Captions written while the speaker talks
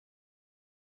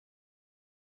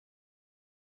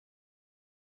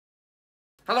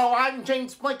Hello, I'm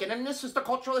James Blinken, and this is the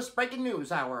Culturalist Breaking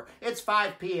News Hour. It's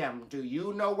 5 p.m. Do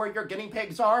you know where your guinea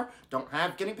pigs are? Don't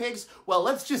have guinea pigs? Well,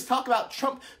 let's just talk about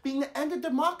Trump being the end of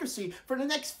democracy for the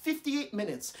next 58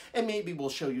 minutes, and maybe we'll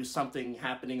show you something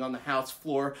happening on the House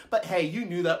floor. But hey, you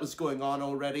knew that was going on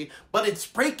already. But it's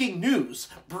breaking news.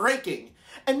 Breaking.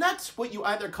 And that's what you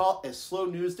either call a slow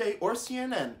news day or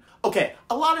CNN. Okay,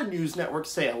 a lot of news networks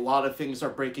say a lot of things are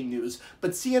breaking news,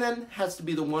 but CNN has to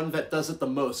be the one that does it the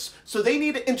most, so they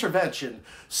need an intervention.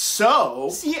 So,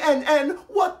 CNN,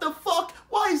 what the fuck?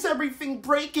 Why is everything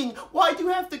breaking? Why do you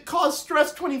have to cause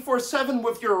stress 24/7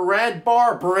 with your red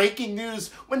bar breaking news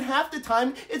when half the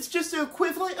time it's just the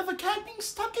equivalent of a cat being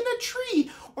stuck in a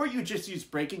tree? Or you just use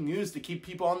breaking news to keep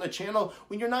people on the channel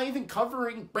when you're not even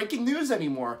covering breaking news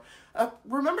anymore.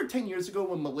 Remember 10 years ago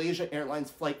when Malaysia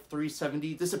Airlines Flight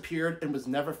 370 disappeared and was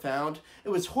never found? It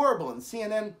was horrible, and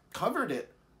CNN covered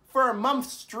it for a month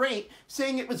straight,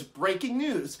 saying it was breaking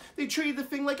news. They treated the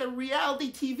thing like a reality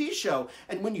TV show,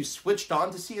 and when you switched on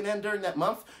to CNN during that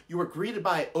month, you were greeted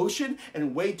by ocean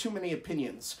and way too many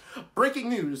opinions. Breaking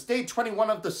news, day 21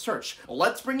 of the search.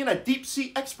 Let's bring in a deep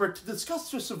sea expert to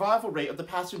discuss the survival rate of the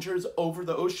passengers over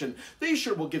the ocean. They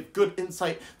sure will give good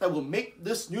insight that will make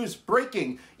this news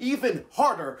breaking even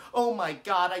harder. Oh my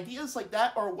god, ideas like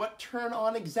that are what turn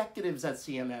on executives at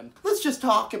CNN. Let's just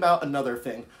talk about another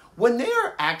thing. When they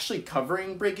are actually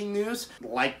covering breaking news,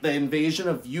 like the invasion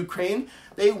of Ukraine,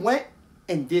 they went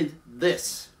and did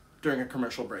this during a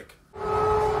commercial break.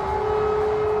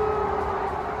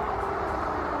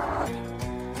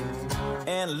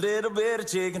 And a little bit of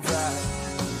chicken fried.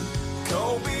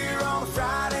 Cold beer on a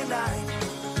Friday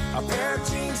night. A pair of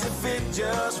jeans that fit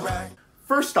just right.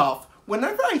 First off,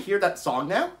 whenever I hear that song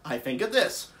now, I think of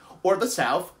this. Or the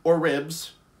South, or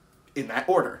ribs, in that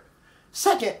order.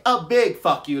 Second, a big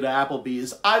fuck you to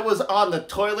Applebee's. I was on the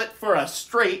toilet for a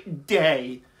straight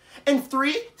day. And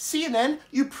 3, CNN,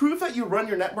 you prove that you run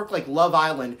your network like Love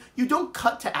Island. You don't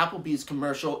cut to Applebee's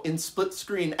commercial in split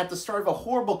screen at the start of a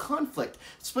horrible conflict.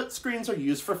 Split screens are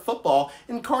used for football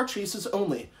and car chases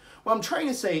only. What I'm trying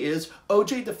to say is,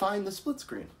 OJ defined the split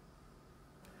screen.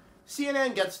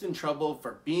 CNN gets in trouble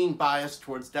for being biased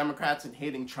towards Democrats and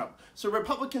hating Trump. So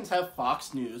Republicans have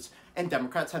Fox News and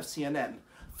Democrats have CNN.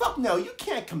 Fuck no, you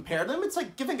can't compare them. It's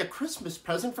like giving a Christmas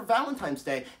present for Valentine's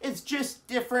Day. It's just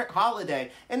different holiday,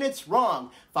 and it's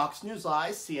wrong. Fox News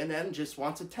lies, CNN just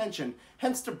wants attention,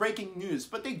 hence the breaking news.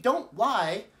 But they don't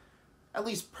lie, at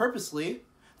least purposely.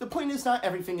 The point is not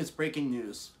everything is breaking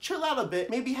news. Chill out a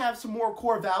bit, maybe have some more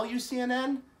core values,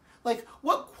 CNN. Like,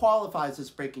 what qualifies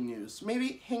as breaking news?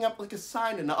 Maybe hang up like a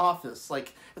sign in the office,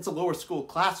 like it's a lower school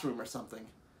classroom or something.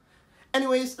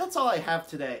 Anyways, that's all I have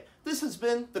today. This has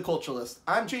been The Culturalist.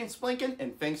 I'm James Blinken,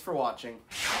 and thanks for watching.